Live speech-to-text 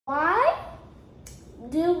Why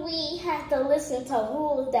do we have to listen to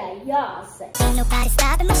rules that y'all say? Ain't nobody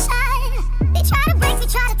stopping my shine. They try to break me,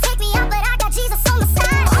 try to take me out, but I got Jesus on my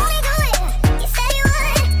side. Only do it, you say you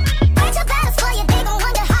would. Fight your battles for you, they gon'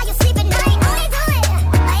 wonder how you sleep at night. Only do it,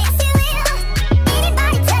 like yes you will.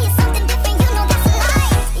 Anybody tell you something different, you know that's a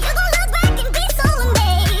lie. You gon' look back and be so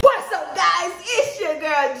amazed. What's up, guys? It's your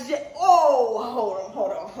girl Oh,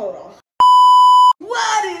 hold on.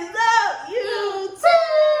 What is up, YouTube?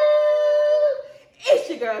 It's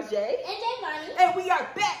your girl Jay. And Jay Bonnie. And we are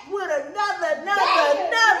back with another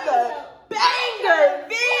banger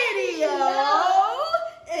video.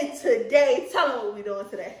 And today, tell them what we're doing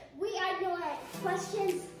today. We are doing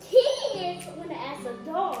questions kids want to ask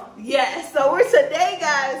adults. Yes, so today,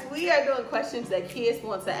 guys, we are doing questions that kids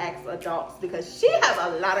want to ask adults because she has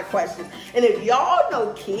a lot of questions. And if y'all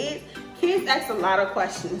know kids ask a lot of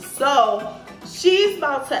questions. So she's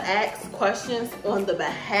about to ask questions on the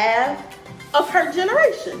behalf of her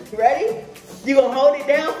generation. You ready? You gonna hold it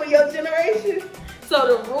down for your generation?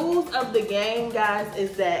 So the rules of the game, guys,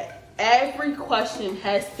 is that every question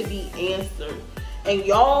has to be answered. And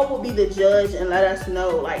y'all will be the judge and let us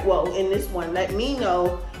know, like, well, in this one, let me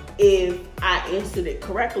know if I answered it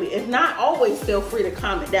correctly. If not, always feel free to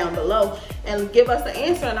comment down below and give us the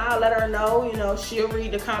answer, and I'll let her know. You know, she'll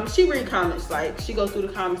read the comments. She read comments, like, she goes through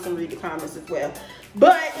the comments and read the comments as well.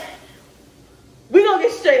 But we're gonna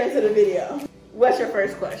get straight into the video. What's your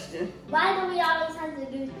first question? Why do we always have to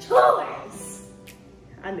do chores?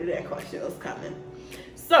 I knew that question was coming.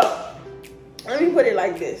 So, let me put it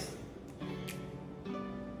like this.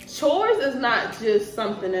 Chores is not just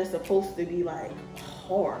something that's supposed to be like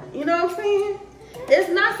hard. You know what I'm saying? It's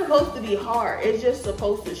not supposed to be hard. It's just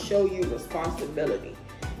supposed to show you responsibility.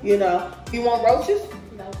 You know, do you want roaches?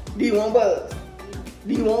 No. Do you want bugs?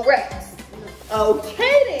 Do you want rats? No.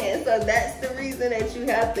 Okay then, so that's the reason that you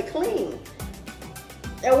have to clean.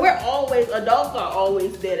 And adults are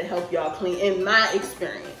always there to help y'all clean, in my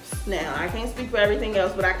experience. Now, I can't speak for everything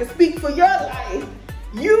else, but I can speak for your life.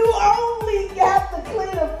 You only got to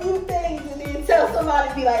clean a few things and then tell somebody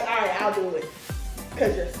to be like, all right, I'll do it.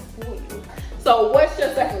 Because you're spoiled. So what's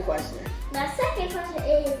your second question? My second question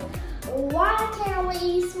is, why can't we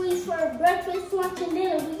eat sweets for breakfast, lunch, and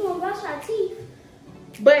dinner? We gonna brush our teeth.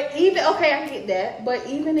 But even, okay, I get that. But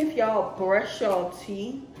even if y'all brush your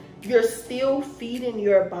teeth, you're still feeding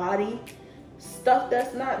your body stuff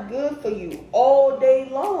that's not good for you all day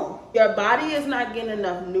long. Your body is not getting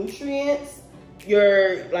enough nutrients.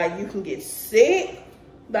 You can get sick.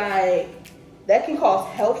 Like, that can cause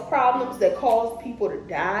health problems that cause people to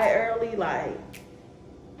die early. Like,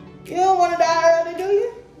 you don't want to die early, do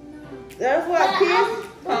you? No. That's why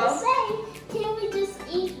kids. Can we just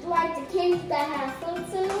eat like the candies that have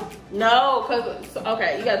fruits in them? No, because,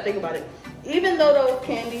 okay, you got to think about it. Even though those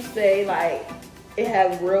candies say, like, it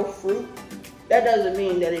has real fruit, that doesn't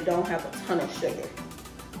mean that it don't have a ton of sugar.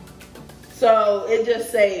 So it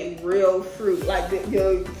just say real fruit. Like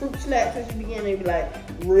your fruit snacks at the beginning, they be like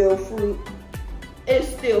real fruit. It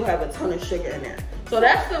still have a ton of sugar in there. So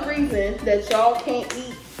that's the reason that y'all can't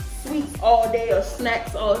eat sweets all day or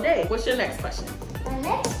snacks all day. What's your next question? My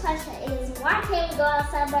next question is, why can't we go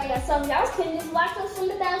outside by ourselves? Y'all can just watch us from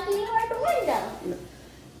the balcony or the window.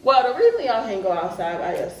 Well, the reason y'all can't go outside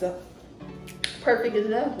by yourself, perfect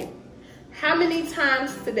example. How many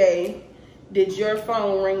times today did your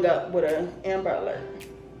phone ring up with an Amber Alert?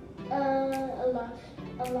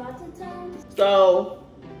 A lot of times. So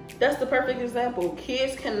that's the perfect example.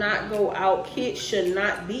 Kids cannot go out. Kids should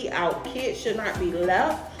not be out. Kids should not be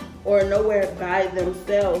left or nowhere by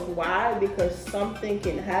themselves. Why? Because something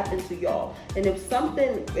can happen to y'all. And if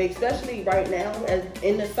something, especially right now, as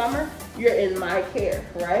in the summer, you're in my care,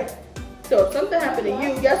 right? So if something happened to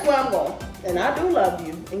you, guess where I'm going? And I do love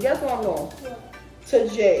you. And guess where I'm going? Yeah. To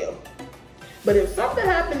jail. But if something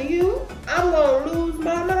happened to you, I'm gonna lose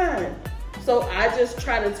my mind. So I just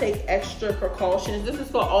try to take extra precautions. This is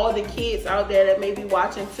for all the kids out there that may be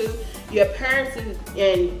watching too. Your parents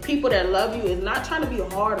and people that love you is not trying to be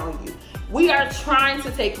hard on you. We are trying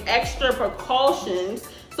to take extra precautions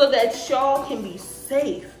so that y'all can be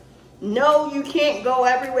safe. No, you can't go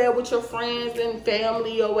everywhere with your friends and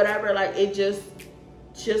family or whatever. Like, it just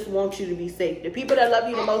want you to be safe. The people that love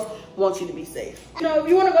you the most want you to be safe. You know, if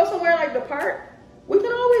you want to go somewhere like the park, we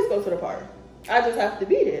can always go to the park. I just have to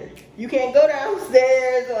be there. You can't go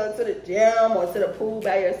downstairs or to the gym or to the pool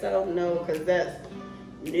by yourself. No, because that's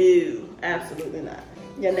no, absolutely not.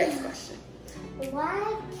 Your next question.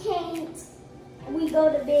 Why can't we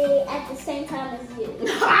go to bed at the same time as you?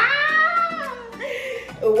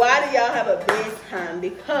 Why do y'all have a bedtime?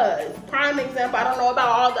 Because, prime example, I don't know about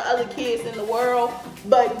all the other kids in the world,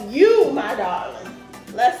 but you, my darling,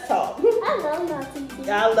 let's talk. I love my TT.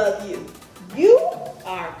 I love you. You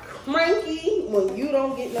are cranky when you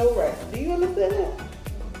don't get no rest. Do you understand that?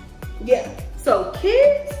 Yeah. So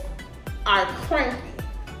kids are cranky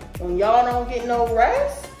when y'all don't get no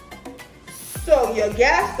rest. So you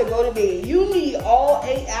got to go to bed. You need all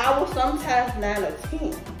 8 hours, sometimes 9 or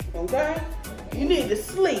 10. Okay? You need to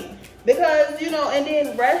sleep because, you know, and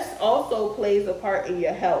then rest also plays a part in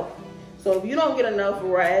your health. So if you don't get enough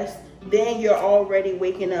rest, then you're already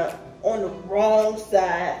waking up on the wrong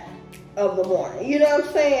side of the morning. You know what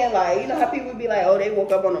I'm saying? Like, you know how people be like, oh, they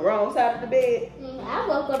woke up on the wrong side of the bed? I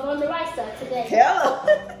woke up on the right side today. Hell.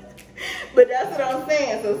 But that's what I'm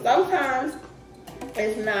saying. So sometimes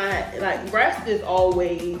it's not, like, rest is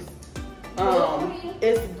always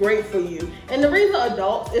it's great for you. And the reason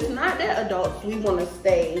adults, it's not that adults we want to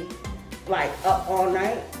stay like up all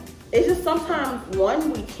night. It's just sometimes,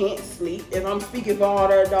 one, we can't sleep. If I'm speaking for all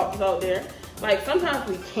the adults out there, like sometimes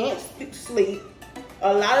we can't sleep.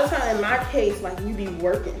 A lot of time, in my case, like we be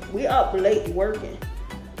working. We up late working.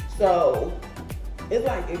 So it's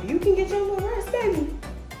like, if you can get your little rest, baby,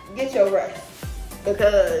 get your rest.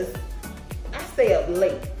 Because I stay up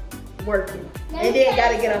late working and then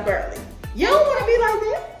gotta get up early. You don't want to be like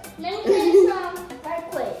that. Let me tell you something right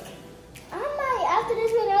quick. I might, after this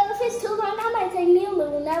video, if it's too long, I might take me a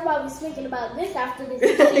little nap while we're speaking about this after this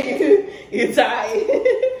video. You're tired.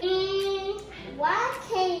 Why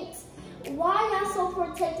y'all so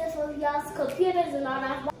protective of y'all's computers and all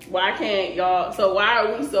that? Why can't y'all, so why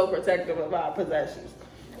are we so protective of our possessions?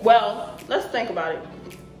 Well, let's think about it.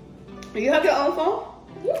 Do you have your own phone?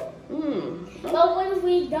 Yeah. But what if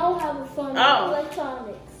we don't have a phone,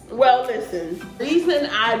 electronics? Well, listen, reason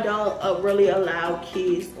I don't really allow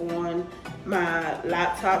kids on my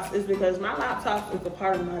laptops is because my laptops is a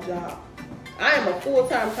part of my job. I am a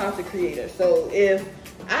full-time content creator, so if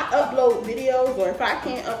I upload videos or if I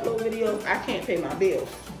can't upload videos, I can't pay my bills,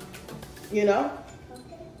 you know?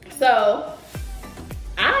 So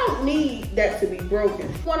I don't need that to be broken.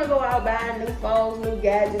 You want to go out buying new phones, new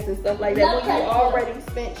gadgets and stuff like that when you already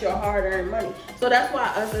spent your hard-earned money. So that's why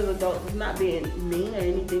us as adults is not being mean or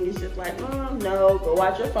anything. It's just like, no, go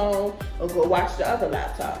watch your phone or go watch the other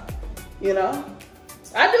laptop, you know?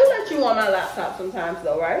 I do let you on my laptop sometimes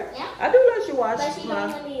though, right? Yeah. I do let you watch but you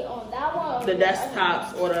don't want me on that one or the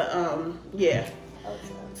desktops or the, yeah.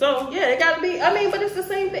 Okay. So yeah, it gotta be, I mean, but it's the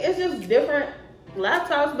same thing. It's just different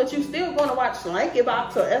laptops, but you still going to watch Slanky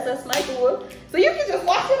Box or SS Sniperwood, so you can just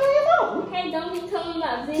watch it on your phone. Hey, don't be telling me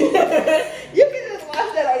about this. You can just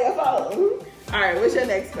watch that on your phone. All right, what's your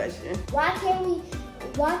next question? Why can't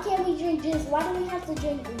we drink juice? Why do we have to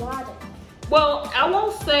drink water? Well, I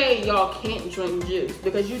won't say y'all can't drink juice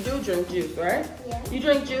because you do drink juice, right? Yeah. You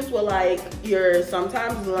drink juice with like your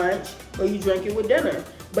sometimes lunch or you drink it with dinner.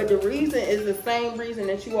 But the reason is the same reason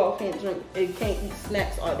that you all can't can't eat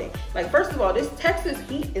snacks all day. Like, first of all, this Texas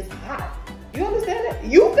heat is hot. You understand that?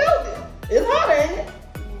 You felt it. It's hot, ain't it?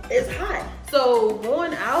 It's hot. So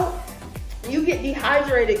going out, you get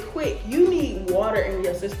dehydrated quick. You need water in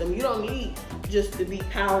your system. You don't need just to be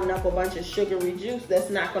pounding up a bunch of sugary juice that's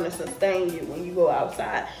not going to sustain you when you go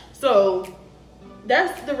outside. So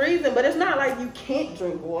that's the reason, but it's not like you can't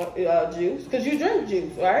drink water, juice, because you drink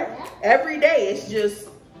juice, right? Yeah. Every day. It's just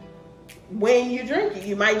when you drink it.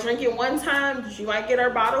 You might drink it one time, you might get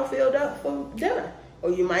our bottle filled up for dinner,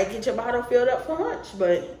 or you might get your bottle filled up for lunch,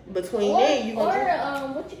 but between then you gonna drink,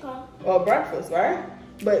 what you call it? Or breakfast, right?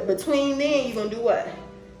 But between then you gonna do what?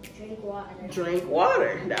 Drink water. Drink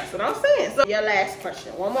water. That's what I'm saying. So your last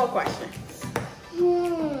question. One more question.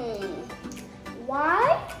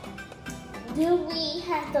 Why do we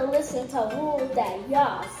have to listen to rules that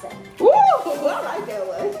y'all say? Ooh, I like that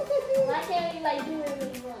one. Why can't we like do it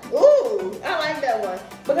when we want? Ooh, I like that one.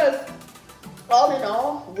 Because all in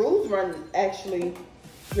all, rules run actually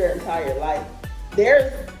your entire life.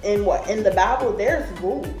 There's, in the Bible, there's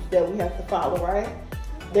rules that we have to follow, right?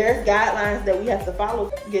 There's guidelines that we have to follow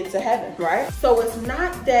to get to heaven, right? So it's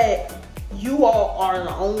not that you all are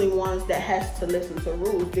the only ones that has to listen to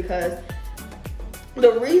rules, because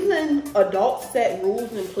the reason adults set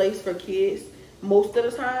rules in place for kids most of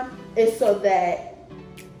the time is so that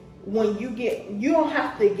when you don't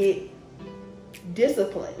have to get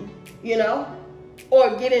disciplined, you know,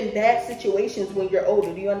 or get in bad situations when you're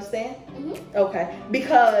older. Do you understand? Mm-hmm. Okay.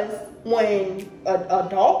 Because when an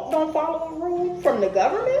adult don't follow a rule from the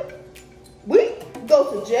government, we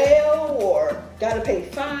go to jail or gotta pay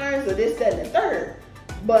fines or this, that, and the third.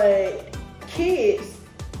 But kids,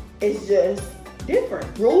 it's just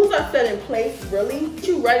different. Rules are set in place, really. Get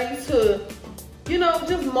you ready to, you know,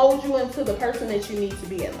 just mold you into the person that you need to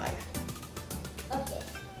be in life. Okay.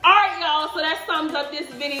 All right, y'all, so that sums up this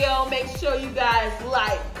video. Make sure you guys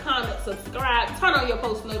like, comment, subscribe, turn on your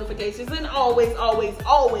post notifications, and always, always,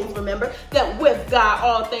 always remember that with God,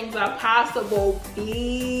 all things are possible.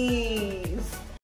 Peace.